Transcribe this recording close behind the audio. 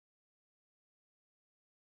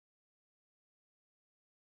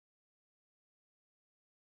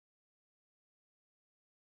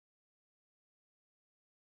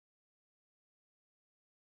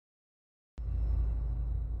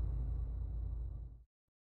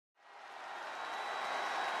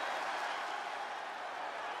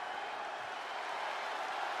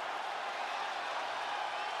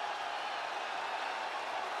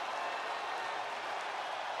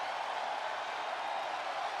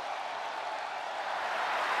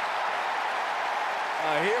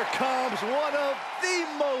Here comes one of the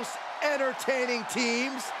most entertaining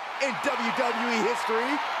teams in WWE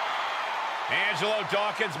history. Angelo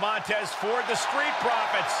Dawkins, Montez Ford, the Street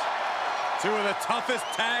Profits. Two of the toughest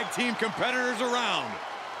tag team competitors around.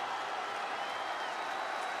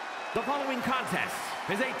 The following contest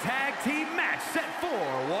is a tag team match set for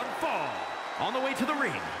one fall. On the way to the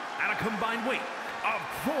ring at a combined weight of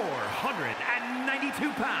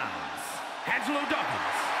 492 pounds, Angelo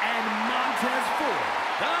Dawkins and Montez Ford,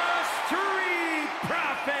 the Street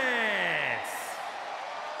Profits.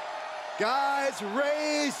 Guys,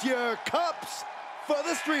 raise your cups for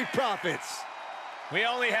the Street Profits. We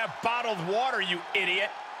only have bottled water, you idiot.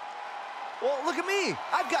 Well, look at me.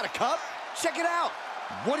 I've got a cup. Check it out.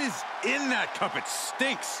 What is in that cup? It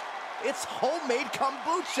stinks. It's homemade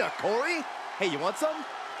kombucha, Corey. Hey, you want some?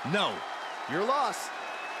 No. Your loss.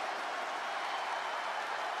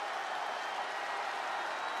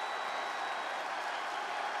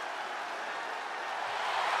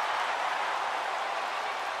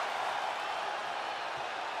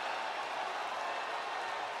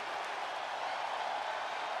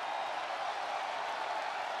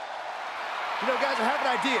 You know, guys, I have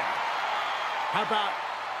an idea. How about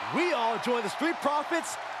we all join the Street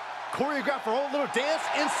Profits, choreograph our own little dance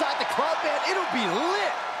inside the club, man? It'll be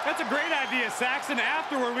lit. That's a great idea, Saxon.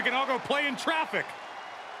 Afterward, we can all go play in traffic.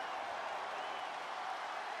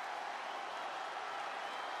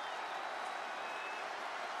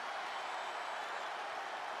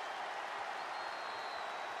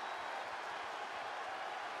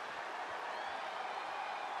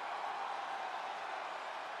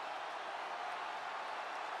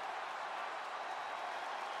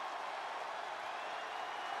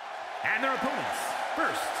 And their opponents,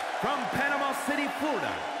 first, from Panama City,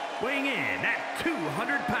 Florida, weighing in at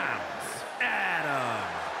 200 pounds, Adam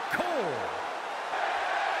Cole.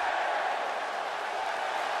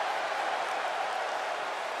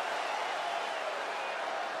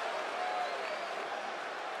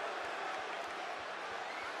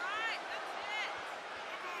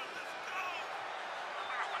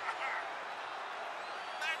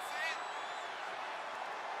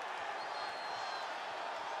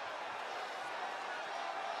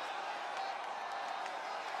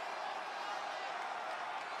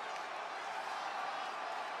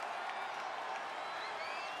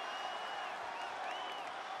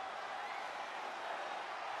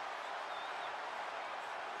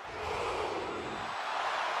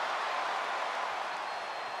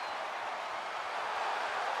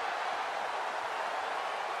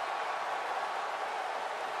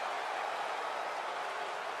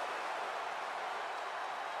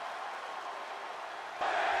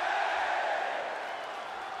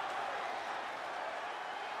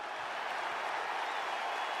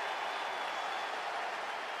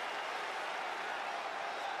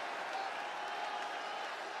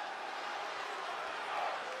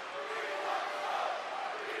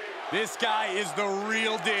 This guy is the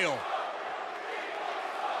real deal.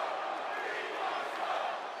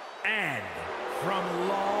 And from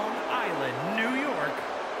Long Island, New York,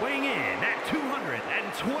 weighing in at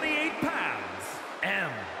 228 pounds,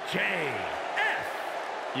 MJF.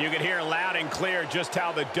 You can hear loud and clear just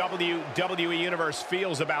how the WWE Universe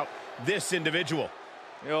feels about this individual.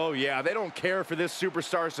 Oh, yeah, they don't care for this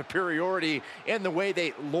superstar superiority and the way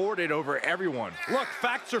they lord it over everyone. Look,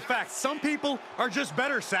 facts are facts. Some people are just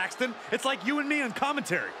better, Saxton. It's like you and me in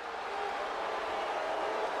commentary.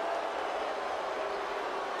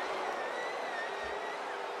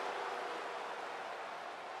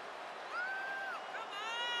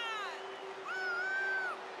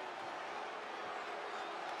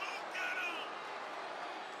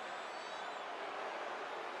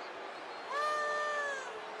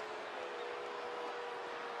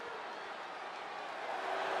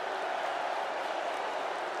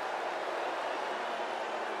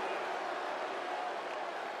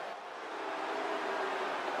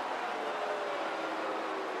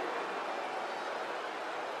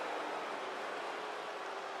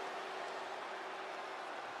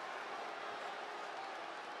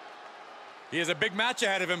 He has a big match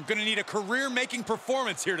ahead of him. Going to need a career-making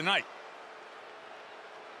performance here tonight.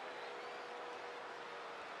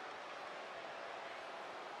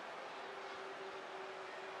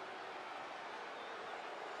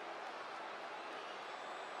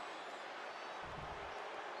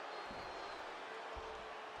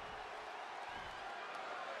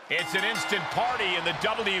 It's an instant party in the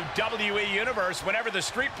WWE Universe whenever the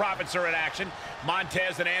Street Profits are in action.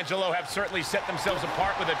 Montez and Angelo have certainly set themselves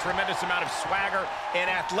apart with a tremendous amount of swagger and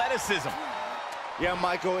athleticism. Yeah,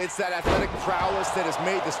 Michael, it's that athletic prowess that has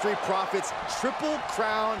made the Street Profits Triple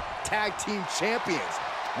Crown Tag Team Champions.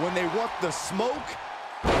 When they want the smoke,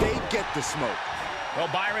 they get the smoke. Well,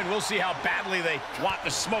 Byron, we'll see how badly they want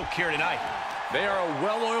the smoke here tonight. They are a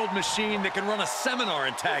well-oiled machine that can run a seminar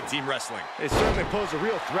in tag team wrestling. They certainly pose a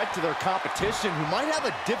real threat to their competition, who might have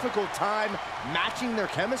a difficult time matching their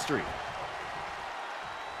chemistry.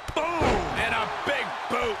 Boom! And a big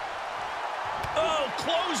boot. Oh,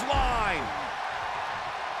 clothesline.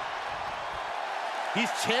 He's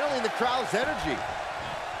channeling the crowd's energy.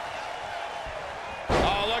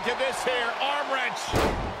 Oh, look at this here. Arm wrench.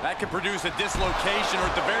 That could produce a dislocation, or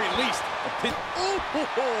at the very least, a pin.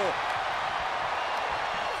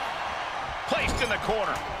 Placed in the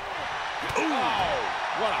corner. Ooh. Oh,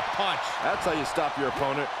 what a punch. That's how you stop your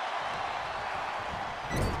opponent.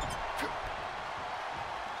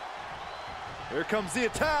 Here comes the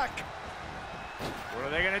attack. What are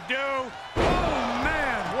they gonna do? Oh,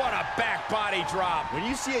 man, what a back body drop. When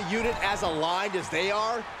you see a unit as aligned as they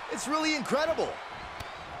are, it's really incredible.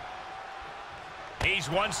 He's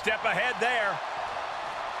one step ahead there.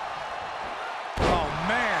 Oh,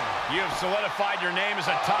 man. You have solidified your name as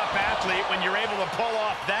a top athlete when you're able to pull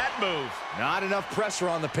off that move. Not enough pressure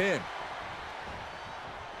on the pin.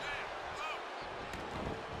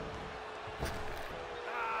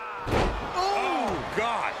 Oh,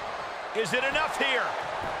 God. Is it enough here?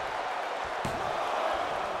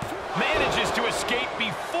 Manages to escape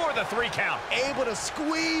before the 3 count. Able to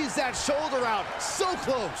squeeze that shoulder out. So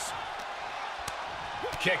close.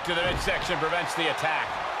 Kick to the midsection prevents the attack.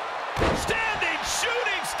 Standing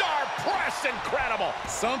shooting star press. Incredible.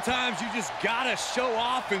 Sometimes you just gotta show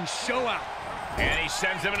off and show out. And he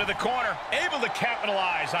sends him into the corner. Able to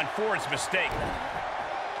capitalize on Ford's mistake.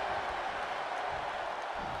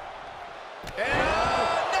 And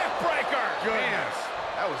a neck breaker. Goodness.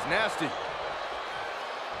 That was nasty.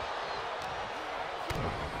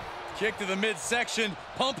 Kick to the midsection.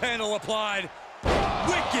 Pump handle applied.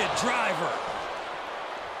 Wicked driver.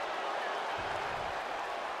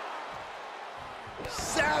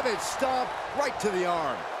 Savage stomp right to the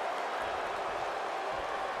arm.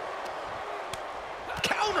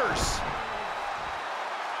 Counters.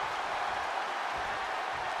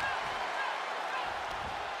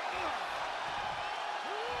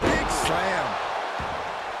 Big slam.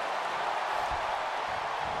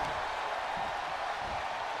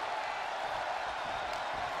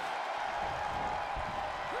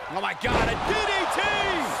 Oh, my God, a DDT!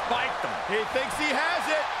 Spiked him. He thinks he has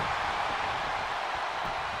it.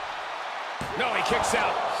 No, he kicks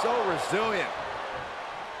out. So resilient.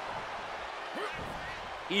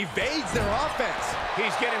 Evades their offense.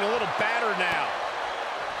 He's getting a little battered now.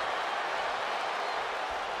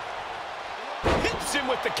 Hits him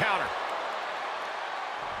with the counter.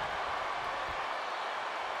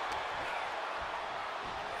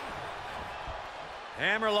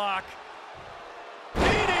 Hammerlock.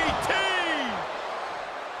 DDT!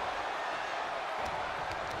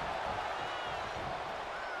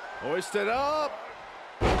 Hoisted up.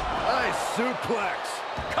 Nice suplex.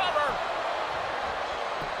 Cover.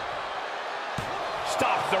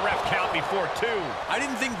 Stops the ref count before 2. I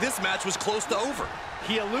didn't think this match was close to over.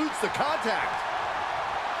 He eludes the contact.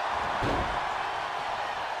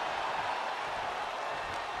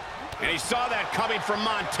 And he saw that coming from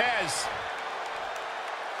Montez.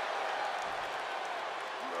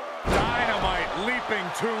 Dynamite leaping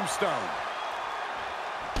tombstone.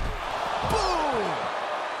 Boom!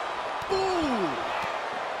 Boom!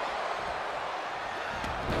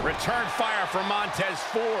 Return fire from Montez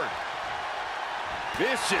Ford.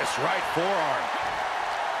 Vicious right forearm.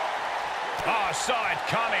 Oh, saw it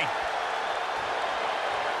coming.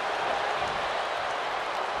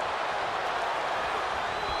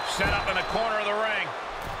 Set up in the corner of the ring.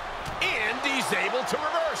 And he's able to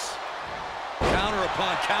reverse. Counter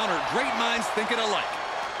upon counter. Great minds thinking alike.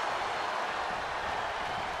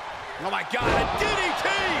 Oh, my God, a DDT!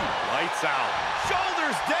 Lights out.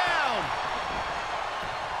 Shoulders down.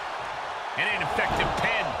 And an effective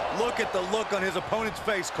pin. Look at the look on his opponent's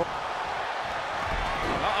face. Uh-oh,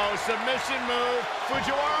 submission move.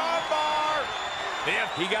 Fujiwara armbar. Yep,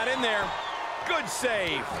 he got in there. Good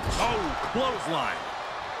save. Oh, clothesline.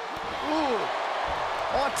 Ooh.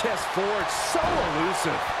 Montez Ford, so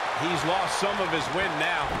elusive. He's lost some of his wind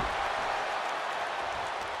now.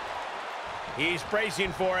 He's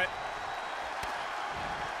bracing for it.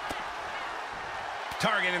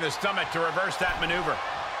 Targeting the stomach to reverse that maneuver.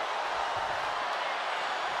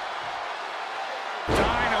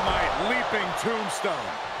 Dynamite leaping tombstone.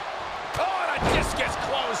 Oh, and a discus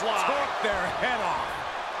clothesline. Took their head off.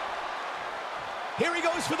 Here he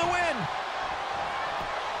goes for the win.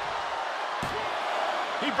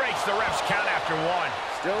 He breaks the ref's count after one.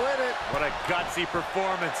 Still in it. What a gutsy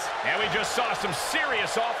performance. And we just saw some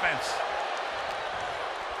serious offense.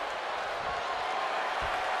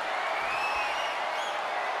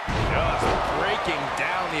 Just breaking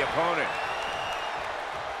down the opponent.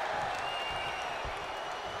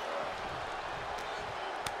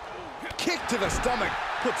 Kick to the stomach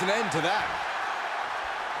puts an end to that.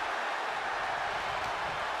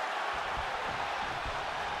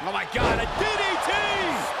 Oh my God, a DDT!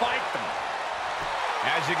 Spiked them.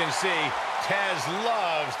 As you can see, Taz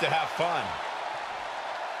loves to have fun.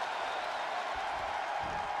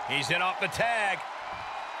 He's in off the tag.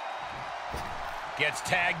 Gets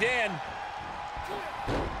tagged in.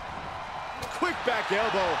 Quick back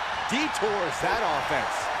elbow detours that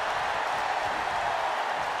offense.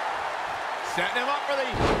 Setting him up for the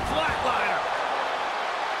flatliner.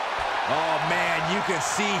 Oh, man, you can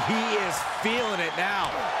see he is feeling it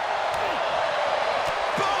now.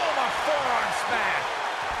 Boom, a forearm smash.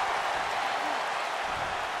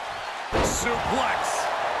 Suplex.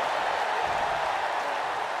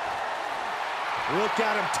 Look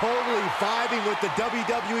at him totally vibing with the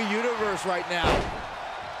WWE Universe right now.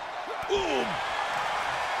 Boom.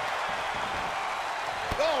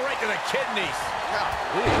 Oh, right to the kidneys.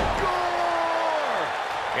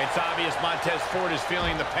 It's obvious Montez Ford is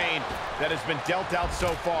feeling the pain that has been dealt out so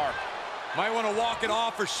far. Might want to walk it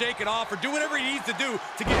off or shake it off or do whatever he needs to do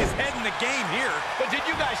to get his head in the game here. But did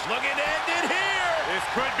you guys look at it? It here? This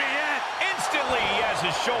could be it. Instantly, he has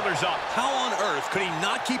his shoulders up. How on earth could he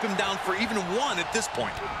not keep him down for even one at this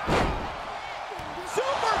point?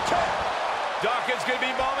 Super kick. Dawkins could be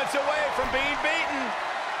moments away from being beaten.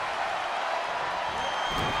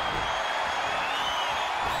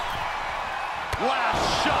 Last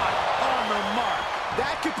shot on the mark.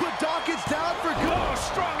 That could put Dawkins down for good. Oh,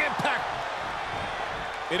 strong impact.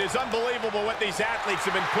 It is unbelievable what these athletes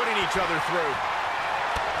have been putting each other through.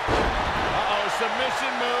 Uh-oh, submission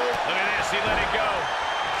move. Look at this, he let it go.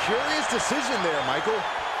 Curious decision there, Michael.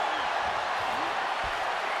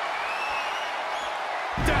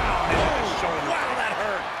 Down into the shoulder. Wow, that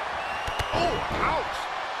hurt. Oh, ouch.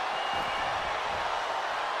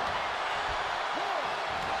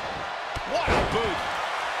 What a boot.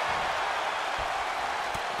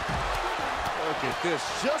 Look at this,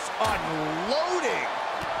 just unloading.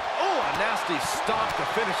 Oh, a nasty stop to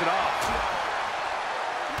finish it off.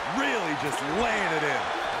 Really just laying it in.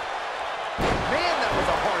 Man, that was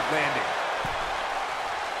a hard landing.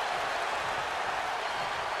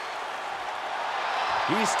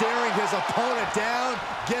 He's staring his opponent down,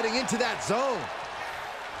 getting into that zone.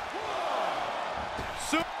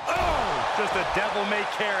 Oh, just a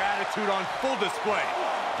devil-may-care attitude on full display.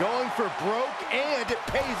 Going for broke, and it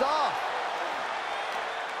pays off.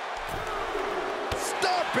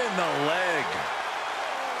 Stomp in the leg.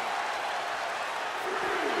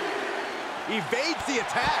 Evades the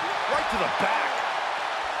attack, right to the back.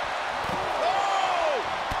 Oh!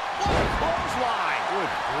 What a clothesline.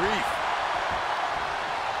 Good grief.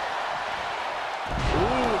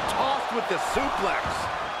 Ooh, tossed with the suplex.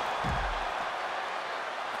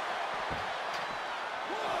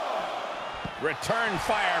 Return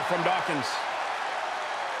fire from Dawkins.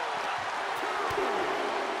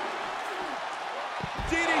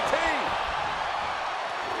 DDT.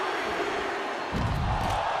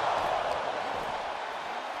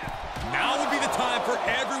 Now would be the time for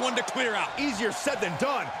everyone to clear out. Easier said than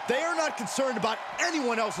done. They are not concerned about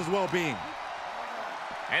anyone else's well-being.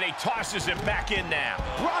 And he tosses him back in now.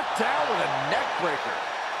 Brought down with a neck breaker.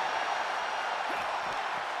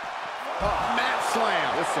 Mat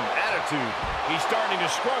slam with some attitude. He's starting to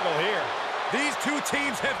struggle here. These two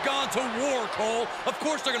teams have gone to war, Cole. Of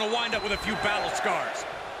course they're going to wind up with a few battle scars.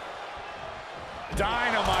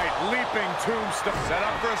 Dynamite leaping tombstone. Set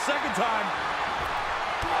up for a second time.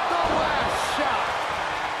 The last shot.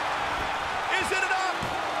 Is it enough?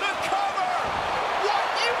 The cover! What?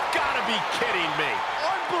 You've got to be kidding me.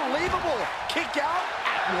 Unbelievable. Kick out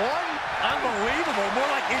at one. Unbelievable.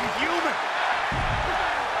 More like inhuman.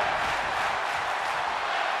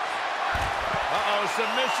 Uh-oh,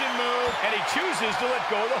 submission move, and he chooses to let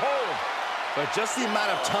go of the hold. But just the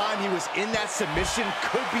amount of time he was in that submission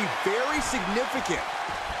could be very significant.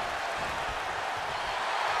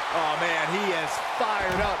 Oh, man, he is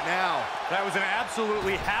fired up now. That was an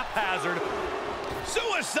absolutely haphazard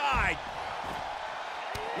Suicide!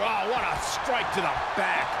 Oh, what a strike to the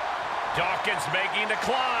back. Dawkins making the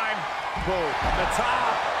climb. Boom. The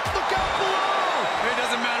top. Look out below. It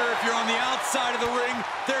doesn't matter if you're on the outside of the ring.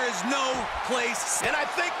 There is no place. And I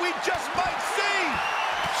think we just might see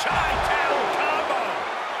Chi-Town combo.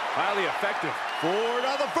 Highly effective. Ford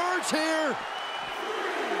on the verge here.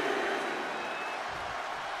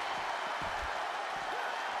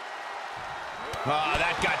 Oh,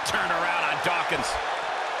 that got turned around on Dawkins.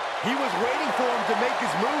 He was waiting for him to make his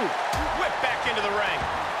move. Whip back into the ring.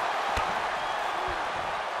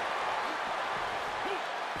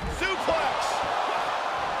 Suplex.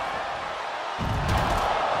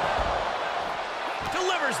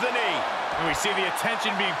 Delivers the knee. And we see the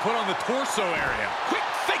attention being put on the torso area. Quick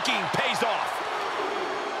thinking pays off.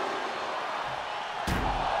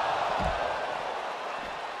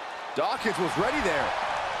 Dawkins was ready there.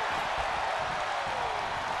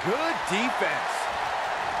 Good defense.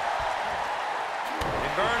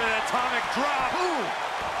 Inverted atomic drop. Ooh.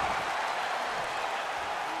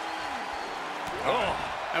 Oh,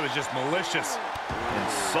 that was just malicious.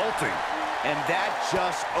 Insulting. And that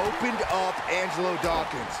just opened up Angelo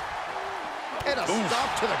Dawkins. And a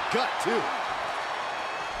stomp to the gut, too.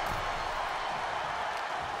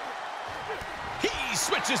 He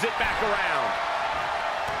switches it back around.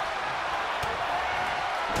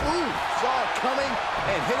 Ooh, saw it coming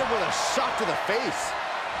and hit him with a shot to the face.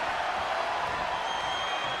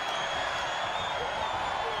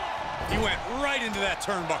 He went right into that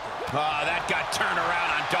turnbuckle. Oh, that got turned around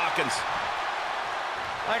on Dawkins.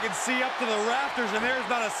 I can see up to the rafters, and there's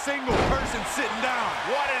not a single person sitting down.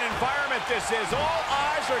 What an environment this is. All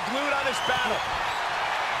eyes are glued on this battle.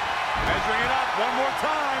 Measuring it up one more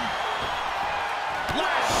time.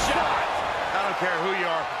 Last shot. I don't care who you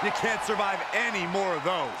are. You can't survive any more of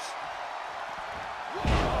those.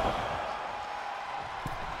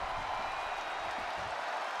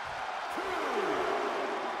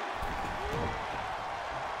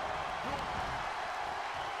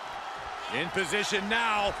 In position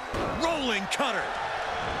now, rolling cutter.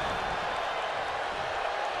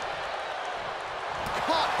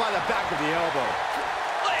 Caught by the back of the elbow.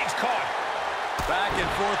 Legs caught. Back and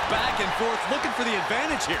forth, looking for the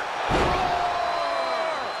advantage here.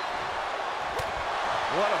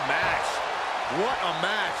 What a match. What a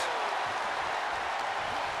match.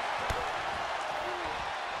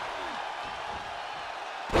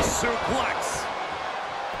 Suplex.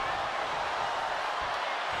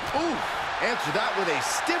 Ooh, answer that with a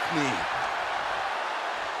stiff knee.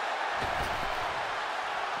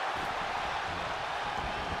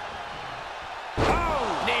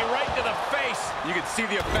 Oh, knee right to the face. You can see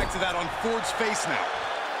the effects of that on Ford's face now.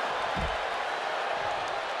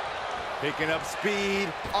 Picking up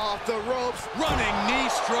speed, off the ropes. Running knee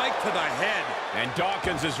strike to the head. And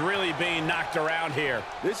Dawkins is really being knocked around here.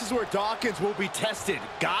 This is where Dawkins will be tested.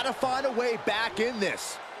 Gotta find a way back in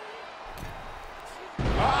this. Sit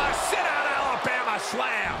out, Alabama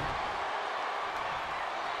slam.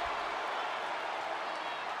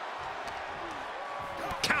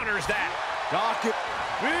 Counters that. Dawkins.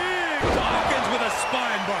 Dawkins with a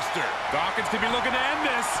spine buster. Dawkins could be looking to end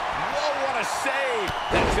this. Whoa, what a save.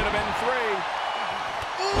 That should have been 3.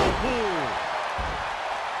 Ooh.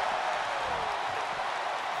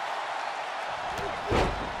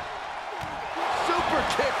 Super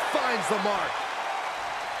kick finds the mark.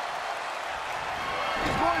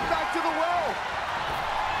 He's going back to the well.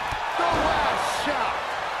 The last shot.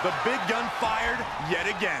 The big gun fired yet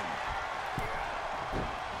again.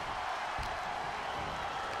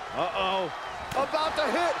 Uh-oh. About to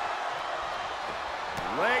hit.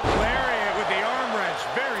 Leg lariat with the arm wrench.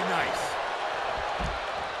 Very nice.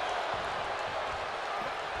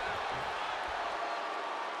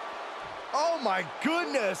 Oh, my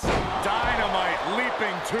goodness. Dynamite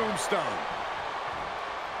leaping tombstone.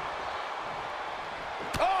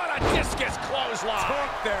 Oh, and a discus clothesline.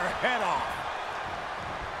 Took their head off.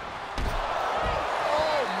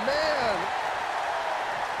 Oh, man.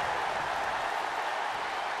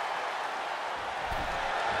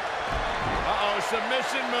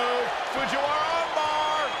 Submission move. Fujiwara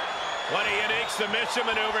armbar. What a unique submission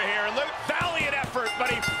maneuver here. Look, valiant effort, but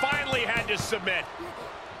he finally had to submit.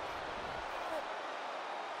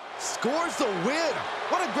 Scores the win.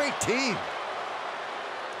 What a great team.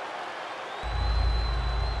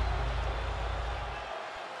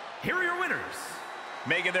 Here are your winners.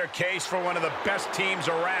 Making their case for one of the best teams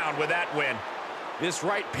around with that win. This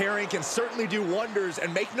right pairing can certainly do wonders,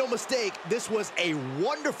 and make no mistake, this was a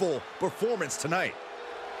wonderful performance tonight.